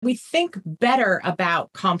We think better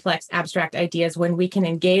about complex abstract ideas when we can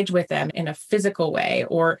engage with them in a physical way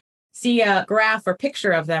or see a graph or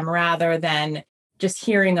picture of them rather than just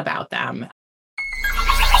hearing about them.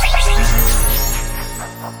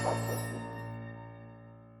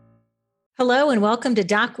 Hello and welcome to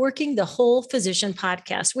Doc Working, the Whole Physician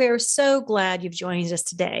Podcast. We are so glad you've joined us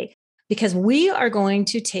today because we are going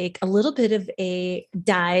to take a little bit of a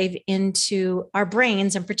dive into our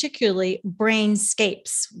brains and particularly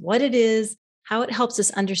brainscapes, what it is, how it helps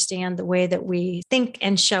us understand the way that we think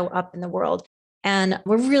and show up in the world. And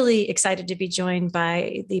we're really excited to be joined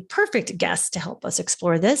by the perfect guest to help us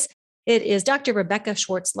explore this. It is Dr. Rebecca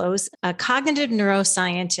Schwartzlose, a cognitive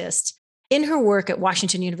neuroscientist. In her work at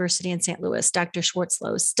Washington University in St. Louis, Dr.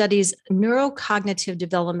 Schwartzlose studies neurocognitive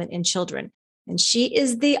development in children. And she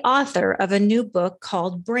is the author of a new book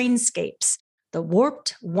called Brainscapes, The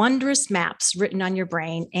Warped, Wondrous Maps Written on Your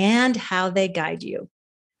Brain and How They Guide You.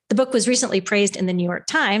 The book was recently praised in the New York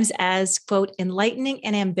Times as, quote, enlightening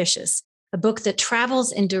and ambitious, a book that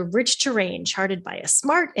travels into rich terrain charted by a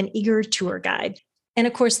smart and eager tour guide. And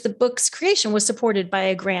of course, the book's creation was supported by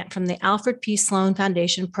a grant from the Alfred P. Sloan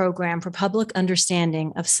Foundation Program for Public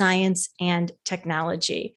Understanding of Science and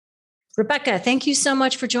Technology. Rebecca, thank you so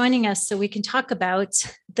much for joining us so we can talk about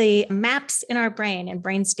the maps in our brain and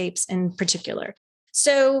brainscapes in particular.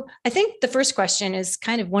 So I think the first question is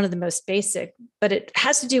kind of one of the most basic, but it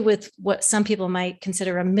has to do with what some people might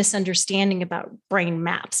consider a misunderstanding about brain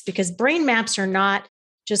maps, because brain maps are not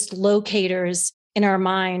just locators in our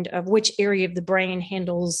mind of which area of the brain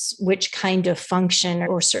handles which kind of function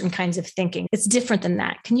or certain kinds of thinking. It's different than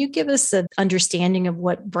that. Can you give us an understanding of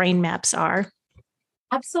what brain maps are?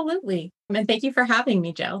 Absolutely. And thank you for having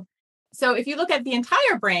me, Jill. So if you look at the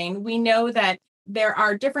entire brain, we know that there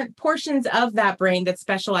are different portions of that brain that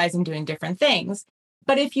specialize in doing different things.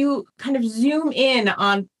 But if you kind of zoom in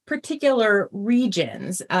on particular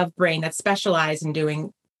regions of brain that specialize in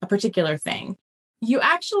doing a particular thing, you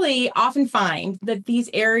actually often find that these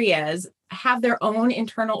areas have their own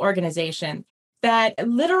internal organization that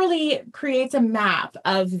literally creates a map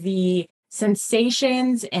of the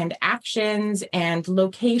sensations and actions and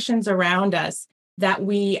locations around us that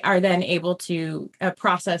we are then able to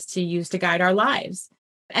process to use to guide our lives.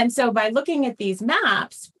 And so by looking at these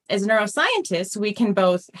maps, as neuroscientists, we can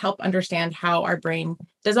both help understand how our brain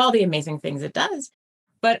does all the amazing things it does,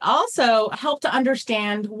 but also help to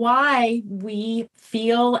understand why we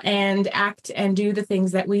feel and act and do the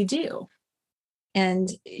things that we do. And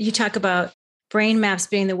you talk about brain maps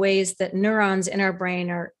being the ways that neurons in our brain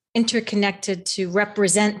are interconnected to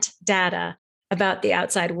represent data about the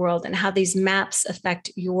outside world and how these maps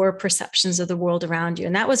affect your perceptions of the world around you.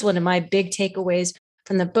 And that was one of my big takeaways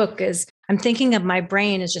from the book is I'm thinking of my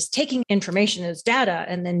brain as just taking information as data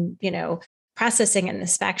and then, processing it in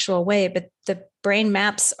this factual way. But the brain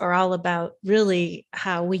maps are all about really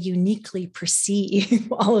how we uniquely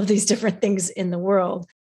perceive all of these different things in the world.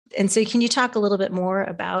 And so can you talk a little bit more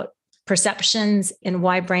about perceptions and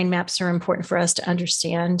why brain maps are important for us to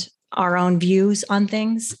understand our own views on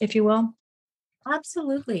things, if you will?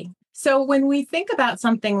 Absolutely. So when we think about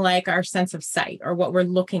something like our sense of sight or what we're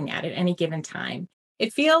looking at any given time,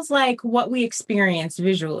 it feels like what we experience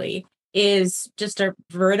visually is just a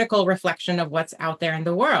vertical reflection of what's out there in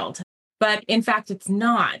the world. But in fact, it's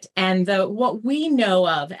not. And what we know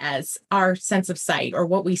of as our sense of sight or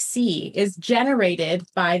what we see is generated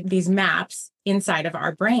by these maps inside of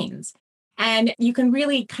our brains. And you can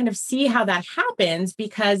really kind of see how that happens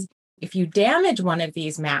because if you damage one of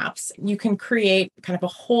these maps, you can create kind of a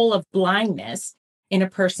hole of blindness in a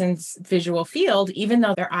person's visual field, even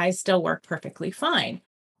though their eyes still work perfectly fine.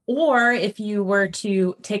 Or if you were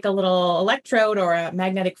to take a little electrode or a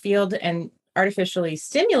magnetic field and artificially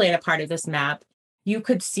stimulate a part of this map, you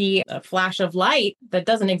could see a flash of light that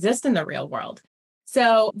doesn't exist in the real world.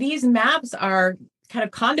 So these maps are kind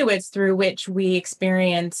of conduits through which we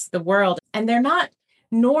experience the world, and they're not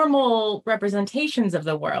normal representations of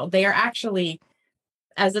the world. They are actually,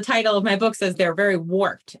 as the title of my book says, they're very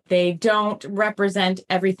warped. They don't represent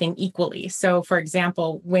everything equally. So for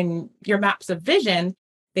example, when your maps of vision,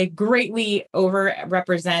 they greatly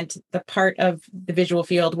overrepresent the part of the visual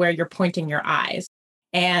field where you're pointing your eyes.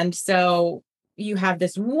 And so you have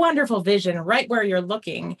this wonderful vision right where you're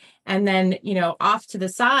looking. And then, off to the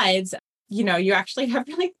sides, you actually have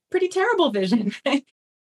really pretty terrible vision.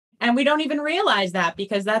 And we don't even realize that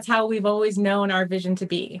because that's how we've always known our vision to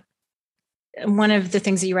be. One of the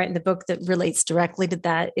things that you write in the book that relates directly to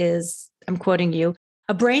that is, I'm quoting you,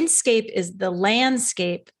 a brainscape is the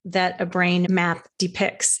landscape that a brain map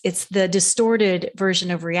depicts. It's the distorted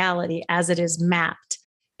version of reality as it is mapped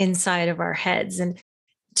inside of our heads. And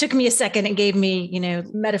took me a second and gave me,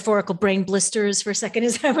 metaphorical brain blisters for a second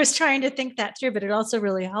as I was trying to think that through, but it also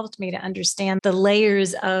really helped me to understand the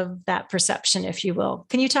layers of that perception, if you will.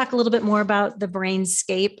 Can you talk a little bit more about the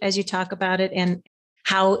brainscape as you talk about it and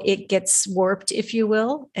how it gets warped, if you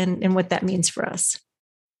will, and what that means for us?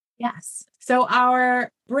 Yes. So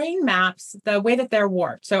our brain maps, the way that they're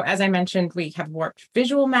warped. So as I mentioned, we have warped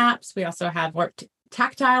visual maps. We also have warped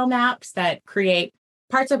tactile maps that create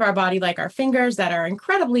parts of our body, like our fingers, that are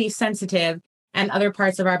incredibly sensitive, and other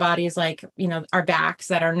parts of our bodies, like, our backs,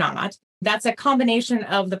 that are not. That's a combination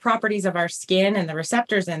of the properties of our skin and the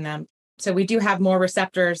receptors in them. So we do have more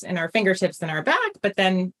receptors in our fingertips than our back, but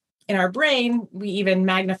then in our brain, we even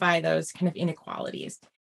magnify those kind of inequalities.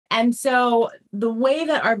 And so the way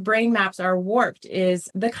that our brain maps are warped is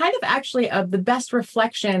the kind of actually of the best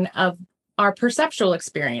reflection of our perceptual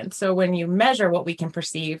experience. So when you measure what we can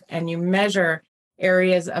perceive and you measure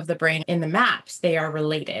areas of the brain in the maps, they are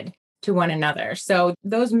related to one another. So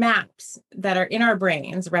those maps that are in our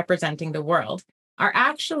brains representing the world are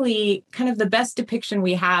actually kind of the best depiction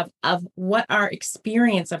we have of what our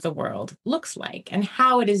experience of the world looks like and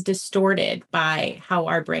how it is distorted by how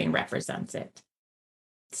our brain represents it.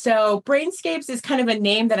 So brainscapes is kind of a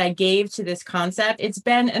name that I gave to this concept. It's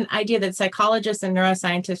been an idea that psychologists and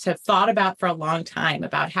neuroscientists have thought about for a long time,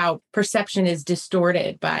 about how perception is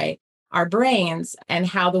distorted by our brains and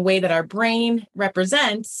how the way that our brain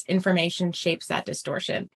represents information shapes that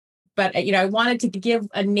distortion. But, I wanted to give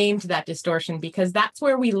a name to that distortion because that's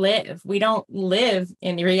where we live. We don't live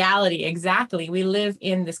in reality exactly. We live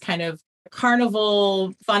in this kind of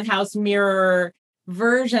carnival, funhouse mirror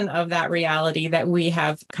version of that reality that we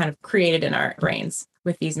have kind of created in our brains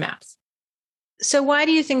with these maps. So why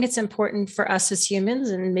do you think it's important for us as humans,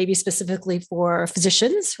 and maybe specifically for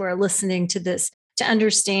physicians who are listening to this, to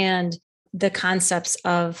understand the concepts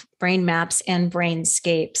of brain maps and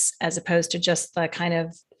brainscapes, as opposed to just the kind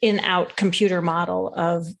of in-out computer model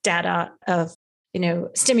of data of,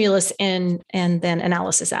 stimulus in and then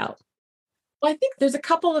analysis out? Well, I think there's a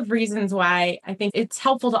couple of reasons why I think it's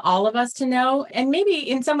helpful to all of us to know, and maybe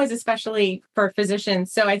in some ways, especially for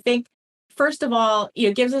physicians. So I think, first of all,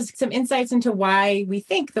 it gives us some insights into why we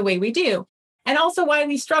think the way we do, and also why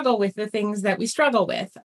we struggle with the things that we struggle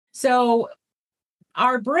with. So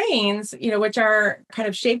our brains, which are kind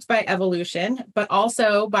of shaped by evolution, but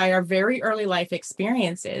also by our very early life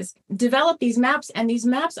experiences, develop these maps. And these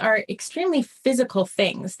maps are extremely physical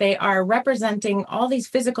things. They are representing all these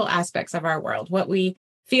physical aspects of our world, what we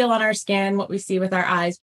feel on our skin, what we see with our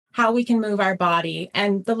eyes, how we can move our body,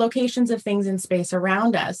 and the locations of things in space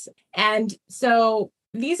around us. And so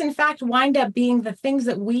these, in fact, wind up being the things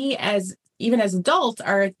that we even as adults,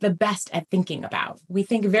 are the best at thinking about. We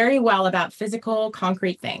think very well about physical,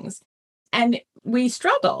 concrete things. And we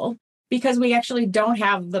struggle because we actually don't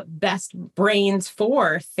have the best brains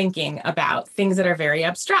for thinking about things that are very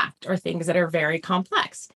abstract or things that are very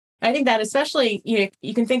complex. I think that especially,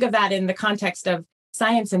 you can think of that in the context of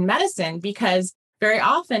science and medicine, because very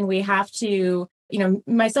often we have to,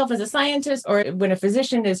 myself as a scientist, or when a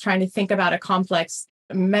physician is trying to think about a complex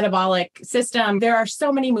metabolic system, there are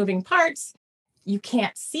so many moving parts. You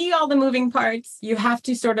can't see all the moving parts. You have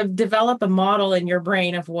to sort of develop a model in your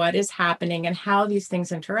brain of what is happening and how these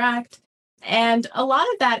things interact. And a lot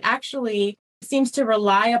of that actually seems to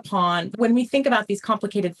rely upon, when we think about these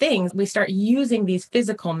complicated things, we start using these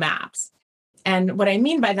physical maps. And what I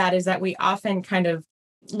mean by that is that we often kind of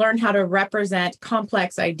learn how to represent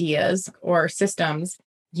complex ideas or systems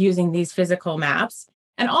using these physical maps.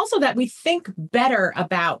 And also that we think better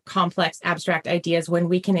about complex abstract ideas when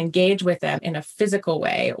we can engage with them in a physical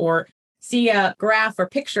way or see a graph or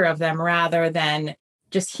picture of them rather than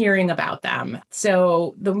just hearing about them.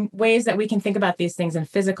 So the ways that we can think about these things in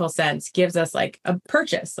physical sense gives us like a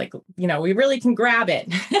purchase, we really can grab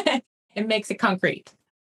it. It makes it concrete.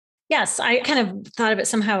 Yes, I kind of thought of it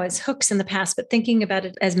somehow as hooks in the past, but thinking about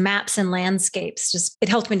it as maps and landscapes, it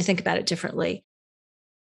helped me to think about it differently.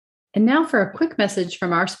 And now for a quick message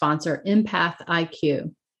from our sponsor, Empath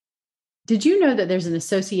IQ. Did you know that there's an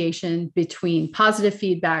association between positive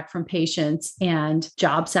feedback from patients and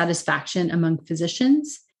job satisfaction among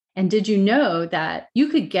physicians? And did you know that you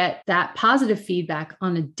could get that positive feedback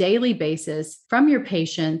on a daily basis from your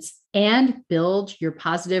patients and build your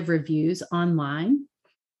positive reviews online?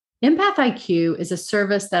 Empath IQ is a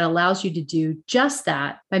service that allows you to do just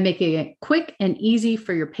that by making it quick and easy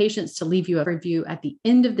for your patients to leave you a review at the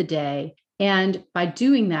end of the day. And by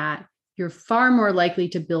doing that, you're far more likely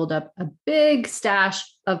to build up a big stash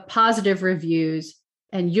of positive reviews,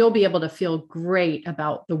 and you'll be able to feel great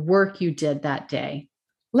about the work you did that day.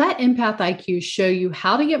 Let Empath IQ show you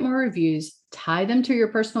how to get more reviews, tie them to your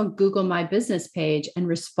personal Google My Business page, and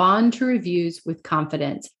respond to reviews with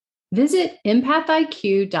confidence. Visit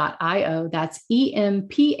empathiq.io, that's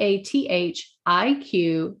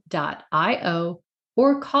EMPATHIQ.io,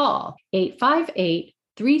 or call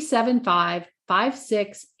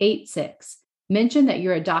 858-375-5686. Mention that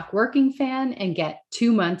you're a Doc Working fan and get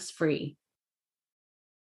 2 months free.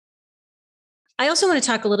 I also want to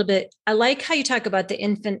talk a little bit. I like how you talk about the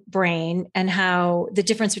infant brain and how the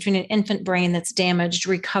difference between an infant brain that's damaged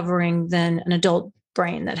recovering than an adult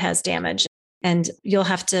brain that has damage. And you'll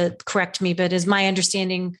have to correct me, but is my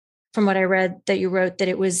understanding from what I read that you wrote that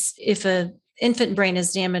it was if an infant brain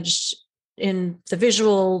is damaged in the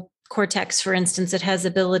visual cortex, for instance, it has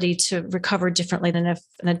ability to recover differently than if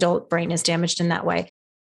an adult brain is damaged in that way.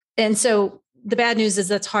 And so the bad news is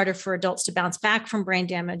that's harder for adults to bounce back from brain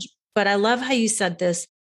damage. But I love how you said this.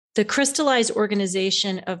 The crystallized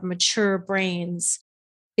organization of mature brains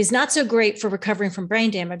is not so great for recovering from brain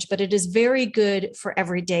damage, but it is very good for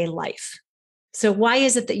everyday life. So why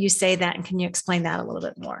is it that you say that? And can you explain that a little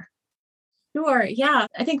bit more? Sure. Yeah.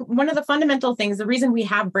 I think one of the fundamental things, the reason we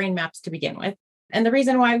have brain maps to begin with, and the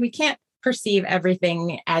reason why we can't perceive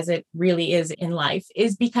everything as it really is in life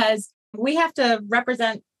is because we have to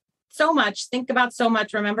represent so much, think about so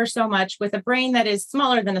much, remember so much with a brain that is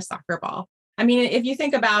smaller than a soccer ball. I mean, if you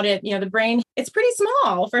think about it, the brain, it's pretty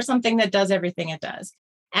small for something that does everything it does.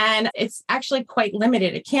 And it's actually quite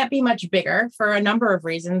limited. It can't be much bigger for a number of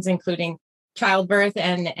reasons, including childbirth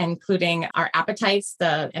and including our appetites,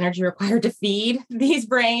 the energy required to feed these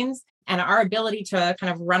brains, and our ability to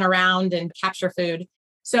kind of run around and capture food.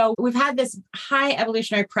 So we've had this high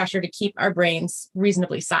evolutionary pressure to keep our brains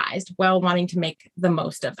reasonably sized while wanting to make the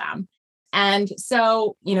most of them. And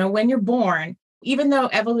so, when you're born, even though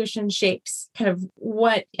evolution shapes kind of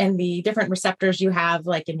what and the different receptors you have,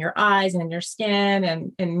 like in your eyes and in your skin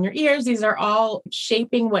and in your ears, these are all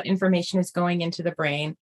shaping what information is going into the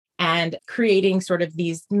brain and creating sort of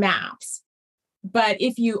these maps. But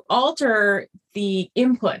if you alter the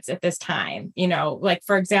inputs at this time, like,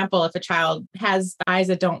 for example, if a child has eyes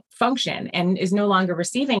that don't function and is no longer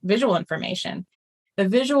receiving visual information, the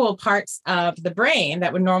visual parts of the brain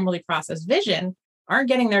that would normally process vision aren't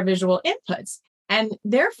getting their visual inputs. And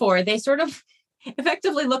therefore, they sort of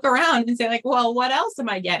effectively look around and say, like, well, what else am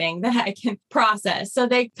I getting that I can process? So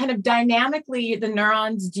they kind of dynamically, the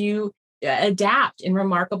neurons do adapt in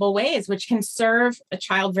remarkable ways, which can serve a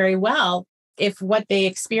child very well if what they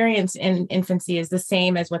experience in infancy is the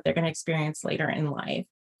same as what they're going to experience later in life.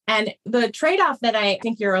 And the trade-off that I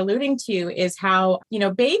think you're alluding to is how,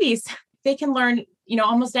 babies, they can learn,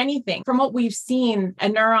 almost anything. From what we've seen, a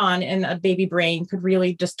neuron in a baby brain could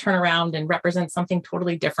really just turn around and represent something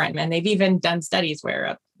totally different. And they've even done studies where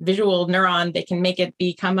a visual neuron, they can make it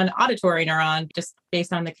become an auditory neuron just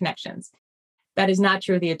based on the connections. That is not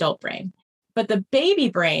true of the adult brain. But the baby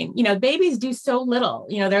brain, babies do so little,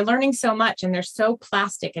 they're learning so much and they're so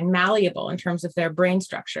plastic and malleable in terms of their brain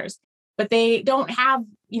structures, but they don't have,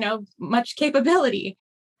 much capability.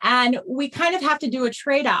 And we kind of have to do a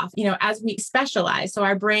trade-off, as we specialize. So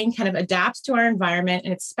our brain kind of adapts to our environment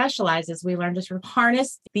and it specializes. We learn to sort of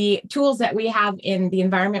harness the tools that we have in the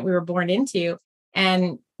environment we were born into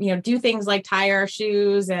and, do things like tie our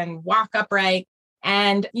shoes and walk upright.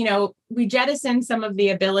 And, we jettison some of the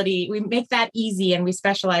ability, we make that easy and we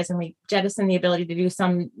specialize and we jettison the ability to do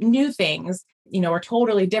some new things, or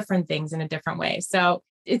totally different things in a different way. So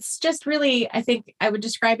it's just really, I think I would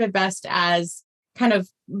describe it best as kind of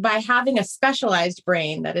by having a specialized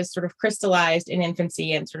brain that is sort of crystallized in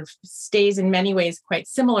infancy and sort of stays in many ways quite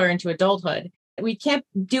similar into adulthood. We can't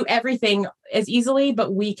do everything as easily,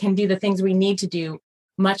 but we can do the things we need to do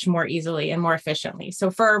much more easily and more efficiently.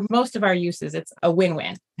 So for most of our uses, it's a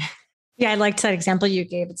win-win. Yeah, I liked that example you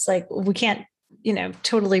gave. It's like, we can't,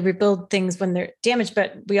 totally rebuild things when they're damaged,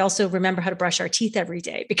 but we also remember how to brush our teeth every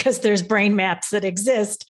day because there's brain maps that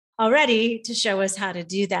exist already to show us how to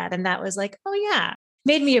do that. And that was like, oh yeah,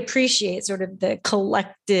 made me appreciate sort of the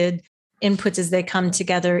collected inputs as they come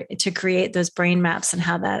together to create those brain maps and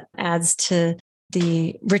how that adds to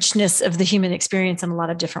the richness of the human experience in a lot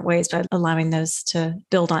of different ways by allowing those to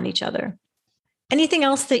build on each other. Anything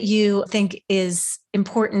else that you think is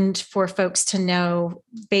important for folks to know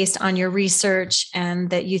based on your research and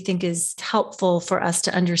that you think is helpful for us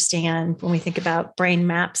to understand when we think about brain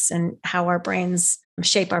maps and how our brains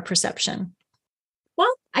shape our perception?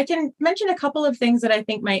 Well, I can mention a couple of things that I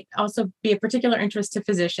think might also be of particular interest to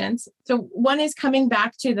physicians. So one is coming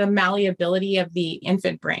back to the malleability of the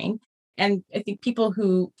infant brain. And I think people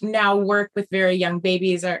who now work with very young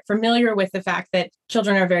babies are familiar with the fact that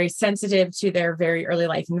children are very sensitive to their very early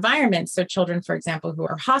life environment. So children, for example, who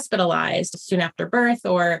are hospitalized soon after birth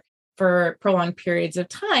or for prolonged periods of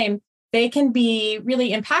time, they can be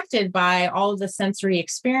really impacted by all of the sensory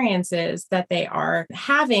experiences that they are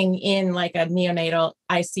having in like a neonatal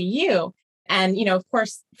ICU. And, of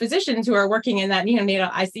course, physicians who are working in that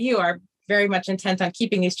neonatal ICU are very much intent on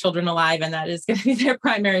keeping these children alive, and that is going to be their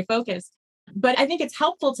primary focus. But I think it's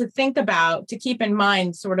helpful to keep in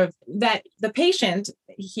mind sort of that the patient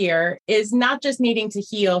here is not just needing to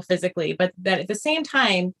heal physically, but that at the same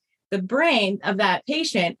time, the brain of that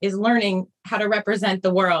patient is learning how to represent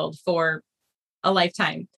the world for a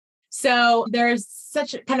lifetime. So there's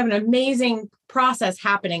such kind of an amazing process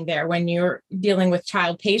happening there when you're dealing with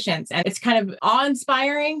child patients. And it's kind of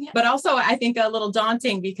awe-inspiring, but also I think a little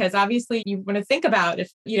daunting, because obviously you want to think about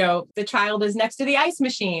if, the child is next to the ice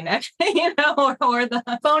machine, or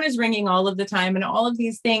the phone is ringing all of the time, and all of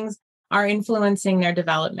these things are influencing their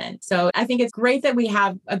development. So I think it's great that we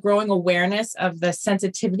have a growing awareness of the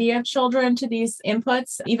sensitivity of children to these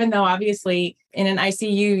inputs, even though obviously in an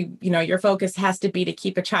ICU, your focus has to be to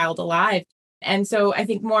keep a child alive. And so I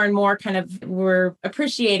think more and more kind of we're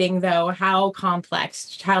appreciating, though, how complex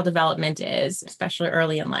child development is, especially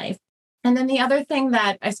early in life. And then the other thing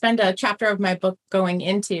that I spend a chapter of my book going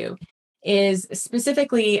into is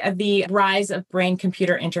specifically the rise of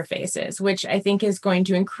brain-computer interfaces, which I think is going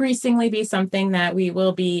to increasingly be something that we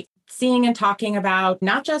will be seeing and talking about,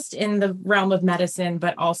 not just in the realm of medicine,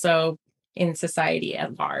 but also in society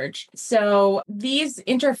at large. So these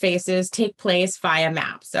interfaces take place via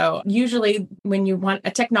maps. So usually when you want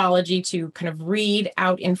a technology to kind of read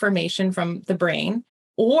out information from the brain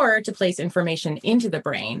or to place information into the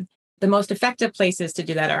brain, the most effective places to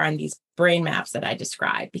do that are on these brain maps that I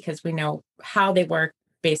described, because we know how they work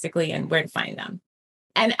basically and where to find them.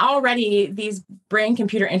 And already these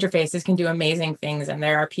brain-computer interfaces can do amazing things. And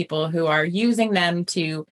there are people who are using them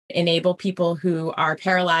to enable people who are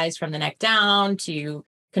paralyzed from the neck down to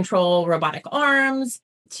control robotic arms,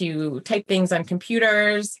 to type things on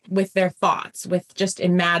computers with their thoughts, with just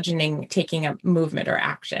imagining taking a movement or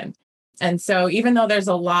action. And so even though there's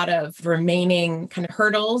a lot of remaining kind of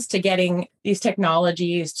hurdles to getting these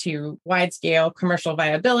technologies to wide-scale commercial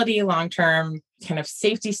viability, long-term kind of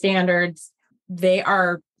safety standards, they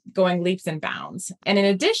are going leaps and bounds. And in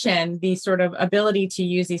addition, the sort of ability to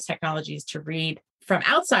use these technologies to read from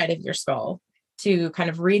outside of your skull, to kind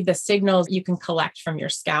of read the signals you can collect from your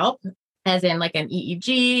scalp, as in like an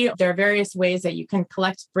EEG. There are various ways that you can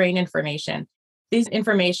collect brain information. This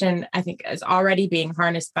information, I think, is already being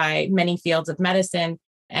harnessed by many fields of medicine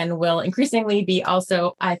and will increasingly be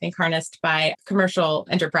also, I think, harnessed by commercial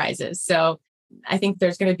enterprises. So I think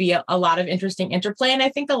there's going to be a lot of interesting interplay. And I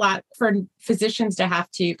think a lot for physicians to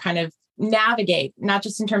have to kind of navigate, not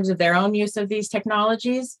just in terms of their own use of these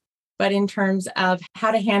technologies, but in terms of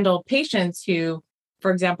how to handle patients who, for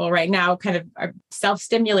example, right now kind of are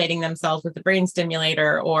self-stimulating themselves with the brain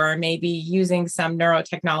stimulator, or maybe using some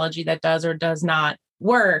neurotechnology that does or does not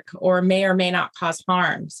work, or may not cause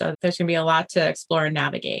harm. So there's going to be a lot to explore and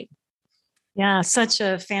navigate. Yeah, such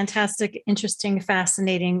a fantastic, interesting,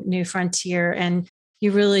 fascinating new frontier. And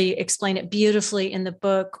you really explain it beautifully in the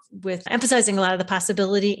book, with emphasizing a lot of the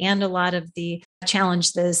possibility and a lot of the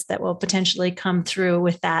challenges that will potentially come through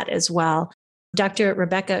with that as well. Dr.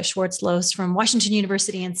 Rebecca Schwartz-Lohse from Washington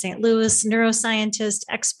University in St. Louis, neuroscientist,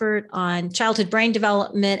 expert on childhood brain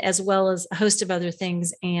development, as well as a host of other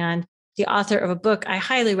things, and the author of a book I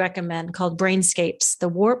highly recommend called Brainscapes, The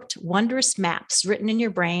Warped, Wondrous Maps Written in Your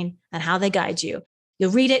Brain and How They Guide You.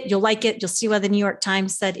 You'll read it, you'll like it, you'll see why the New York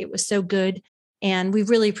Times said it was so good. And we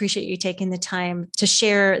really appreciate you taking the time to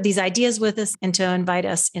share these ideas with us and to invite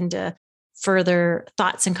us into further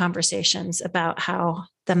thoughts and conversations about how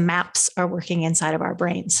the maps are working inside of our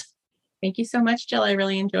brains. Thank you so much, Jill. I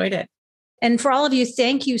really enjoyed it. And for all of you,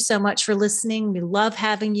 thank you so much for listening. We love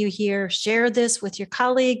having you here. Share this with your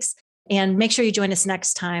colleagues and make sure you join us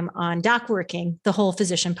next time on Doc Working, the Whole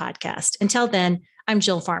Physician Podcast. Until then, I'm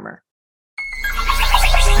Jill Farmer.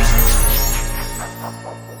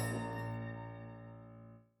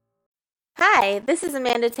 Hi, this is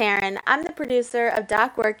Amanda Taryn. I'm the producer of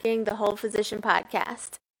Doc Working, the Whole Physician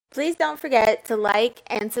Podcast. Please don't forget to like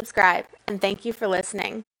and subscribe, and thank you for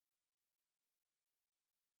listening.